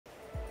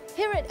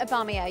Here at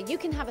Ibarmia, you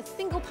can have a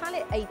single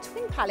pallet, a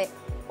twin pallet,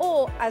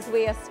 or as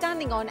we are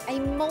standing on, a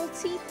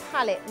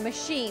multi-pallet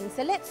machine.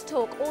 So let's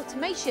talk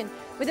automation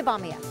with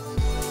Ibarmia.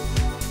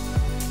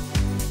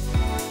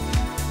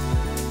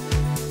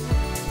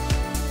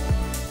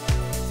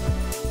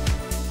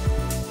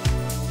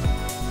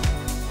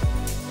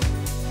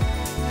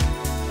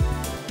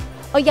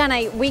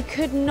 Oihane, we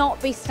could not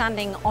be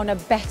standing on a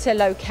better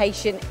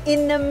location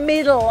in the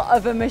middle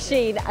of a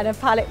machine and a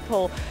pallet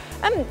pool.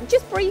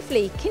 Just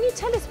briefly, can you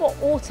tell us what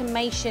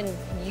automation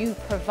you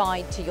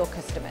provide to your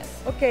customers?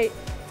 Okay,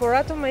 for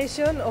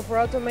automation or for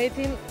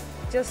automating,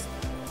 just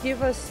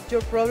give us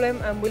your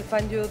problem and we'll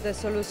find you the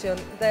solution.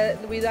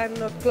 We are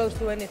not close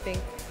to anything.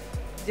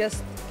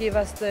 Just give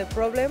us the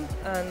problem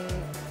and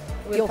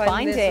we'll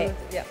find it.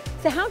 Yeah.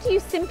 So how do you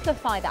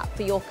simplify that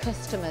for your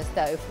customers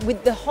though,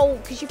 with the whole,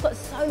 because you've got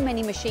so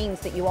many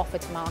machines that you offer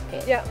to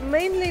market? Yeah,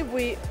 mainly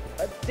we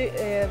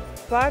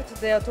part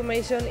the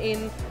automation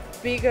in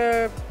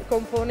bigger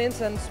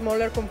components and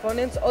smaller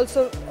components,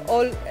 also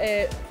all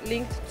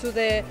linked to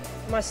the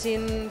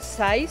machine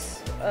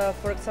size.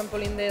 For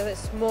example, in the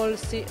small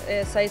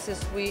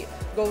sizes we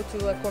go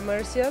to a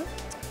commercial.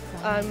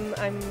 Right.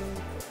 I'm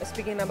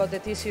speaking about the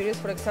T-series,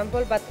 for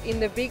example, but in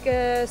the big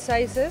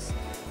sizes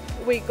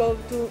we go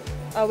to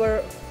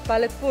our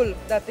pallet pool.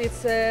 That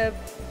is a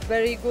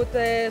very good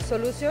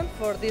solution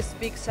for these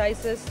big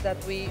sizes that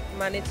we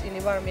manage in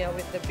Ibarmia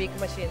with the big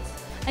machines.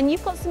 And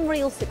you've got some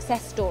real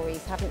success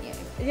stories, haven't you?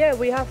 Yeah,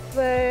 we have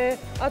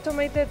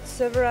automated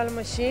several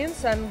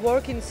machines and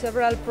work in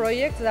several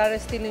projects that are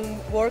still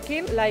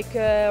working, like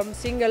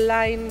single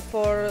line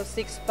for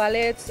 6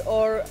 pallets,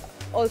 or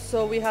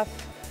also we have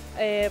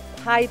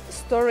height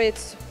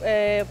storage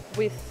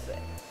with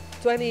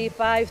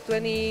 25,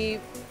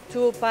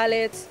 22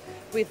 pallets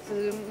with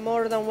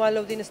more than one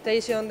loading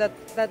station.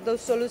 That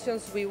those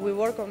solutions, we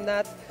work on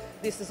that.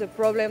 This is a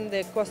problem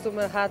the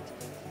customer had.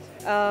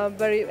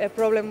 A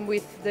problem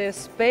with the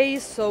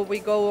space, so we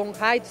go on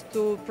height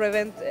to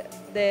prevent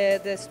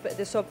the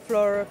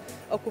subfloor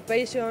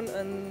occupation,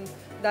 and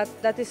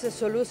that is a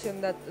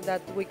solution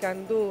that we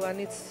can do,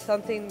 and it's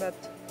something that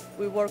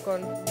we work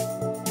on.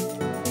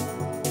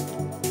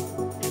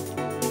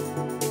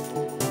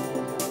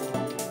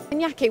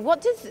 Iñaki,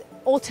 what does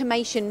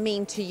automation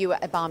mean to you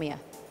at Ibarmia?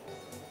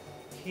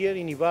 Here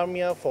in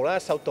Ibarmia, for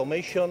us,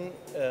 automation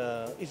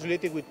is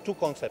related with 2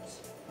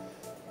 concepts: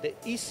 the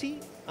easy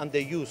and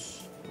the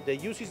use. The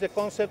use is the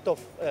concept of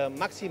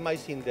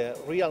maximizing the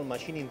real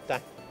machining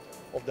time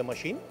of the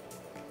machine.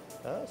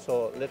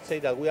 So let's say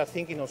that we are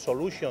thinking of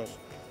solutions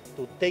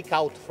to take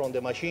out from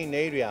the machine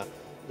area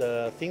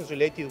the things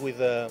related with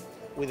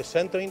the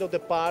centering of the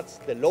parts,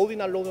 the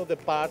loading and unloading of the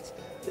parts,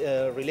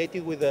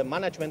 related with the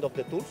management of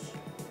the tools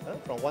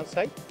from one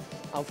side.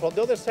 And from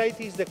the other side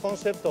is the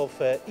concept of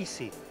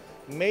easy.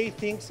 Make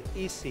things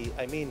easy.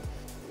 I mean,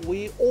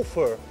 we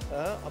offer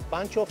a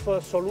bunch of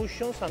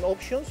solutions and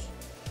options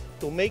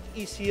to make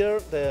easier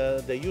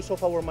the use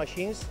of our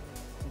machines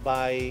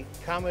by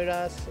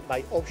cameras,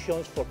 by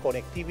options for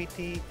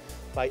connectivity,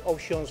 by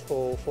options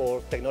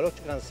for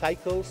technological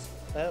cycles,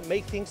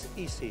 make things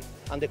easy.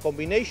 And the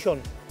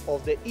combination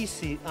of the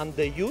easy and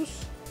the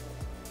use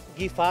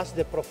give us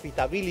the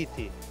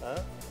profitability.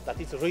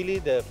 That is really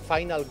the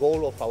final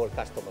goal of our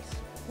customers.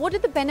 What are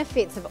the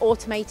benefits of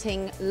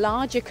automating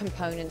larger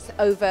components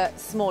over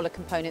smaller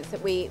components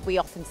that we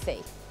often see?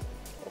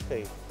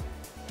 Okay.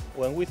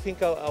 When we think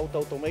about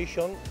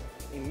automation,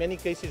 in many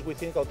cases we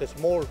think of the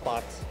small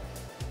parts,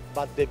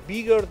 but the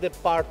bigger the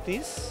part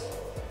is,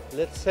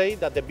 let's say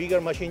that the bigger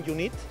machine you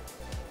need,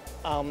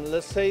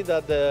 let's say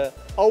that the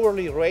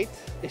hourly rate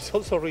is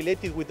also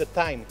related with the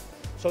time.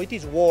 So it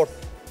is worth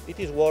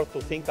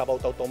to think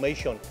about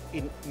automation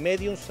in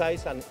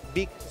medium-sized and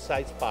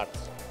big-sized parts.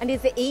 And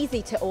is it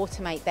easy to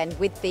automate then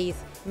with these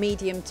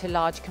medium to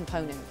large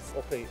components?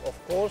 Okay, of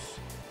course.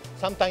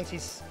 Sometimes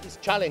it's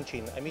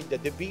challenging. I mean,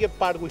 the bigger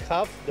part we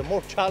have, the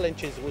more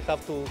challenges we have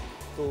to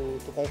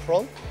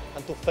confront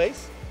and to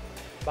face.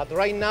 But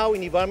right now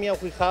in Ibarmia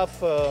we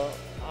have a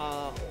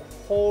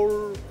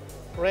whole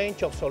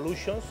range of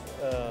solutions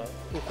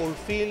to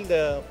fulfill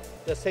the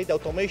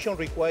automation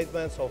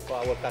requirements of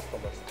our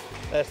customers.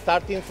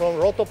 Starting from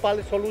roto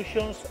pallet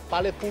solutions,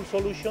 pallet pool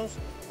solutions,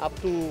 up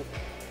to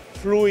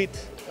fluid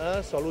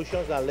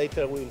solutions that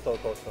later we will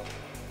talk also.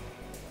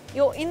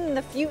 You're in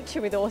the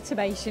future with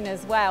automation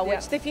as well,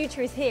 which the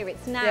future is here.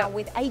 It's now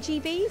with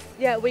AGVs.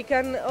 Yeah, we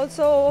can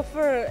also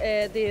offer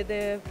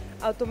the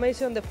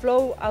automation, the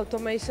flow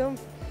automation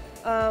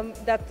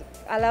that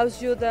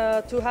allows you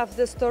to have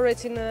the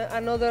storage in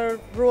another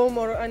room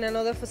or in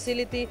another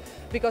facility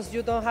because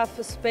you don't have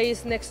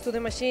space next to the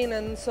machine,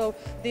 and so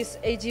this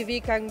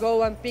AGV can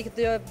go and pick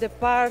the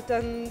part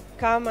and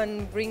come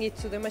and bring it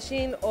to the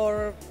machine,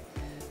 or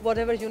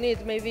whatever you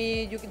need.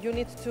 Maybe you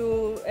need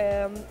to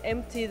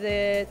empty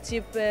the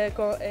chip, the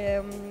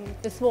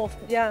swarf.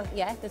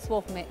 Yeah, the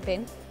swarf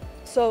bin.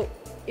 So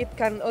it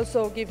can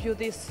also give you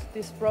this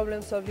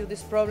problem, solve you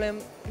this problem.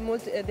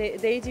 The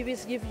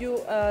AGVs give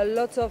you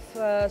lots of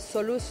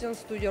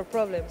solutions to your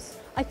problems.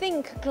 I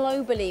think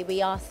globally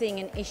we are seeing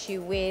an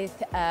issue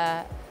with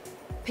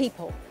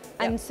people.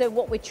 And so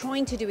what we're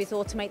trying to do is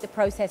automate the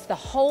process, the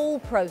whole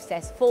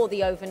process for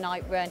the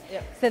overnight run.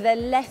 So the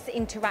less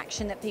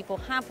interaction that people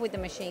have with the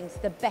machines,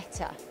 the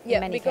better in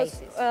many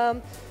cases.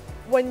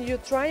 When you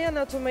try and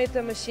automate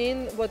a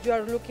machine, what you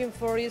are looking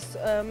for is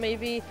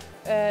maybe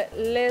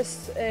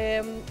less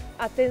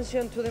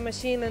attention to the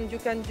machine, and you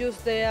can use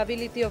the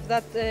ability of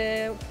that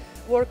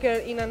worker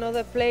in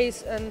another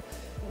place, and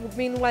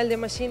meanwhile the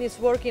machine is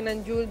working,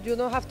 and you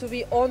don't have to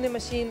be on the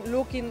machine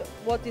looking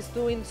what it's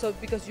doing, so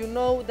because you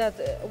know that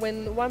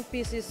when one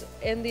piece is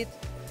ended,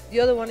 the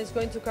other one is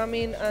going to come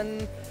in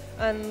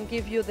and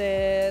give you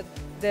the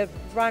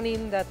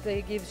running that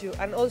it gives you.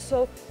 And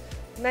also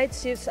night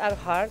shifts are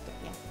hard.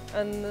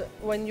 And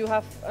when you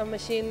have a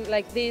machine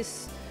like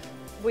this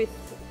with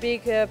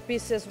big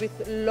pieces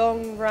with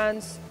long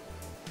runs,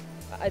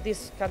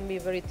 this can be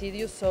very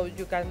tedious, so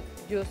you can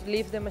just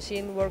leave the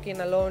machine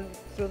working alone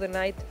through the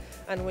night,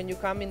 and when you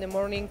come in the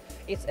morning,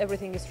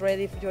 everything is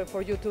ready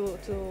for you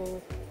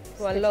to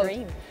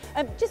unload.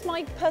 Just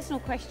my personal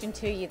question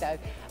to you though,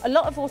 a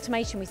lot of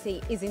automation we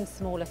see is in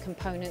smaller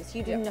components.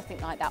 You do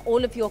nothing like that.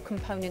 All of your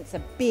components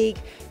are big,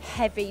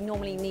 heavy,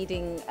 normally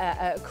needing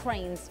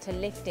cranes to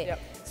lift it.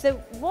 So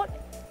what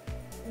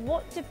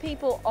do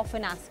people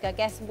often ask? I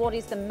guess what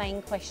is the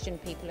main question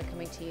people are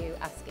coming to you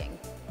asking?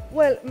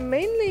 Well,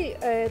 mainly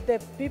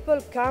the people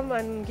come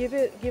and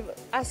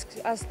ask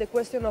us the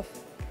question of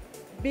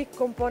big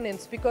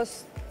components,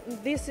 because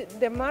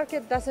the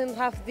market doesn't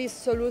have this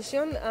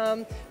solution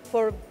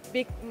for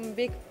big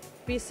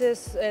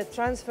pieces,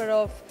 transfer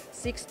of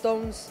 6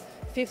 tons,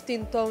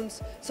 15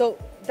 tons. So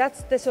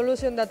that's the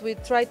solution that we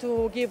try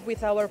to give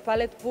with our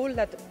pallet pool,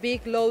 that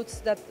big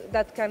loads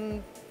that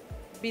can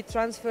be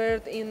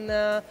transferred in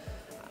a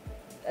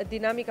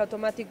dynamic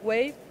automatic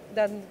way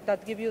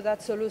that give you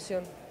that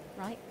solution.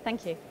 Right,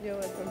 thank you. You're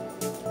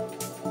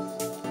welcome.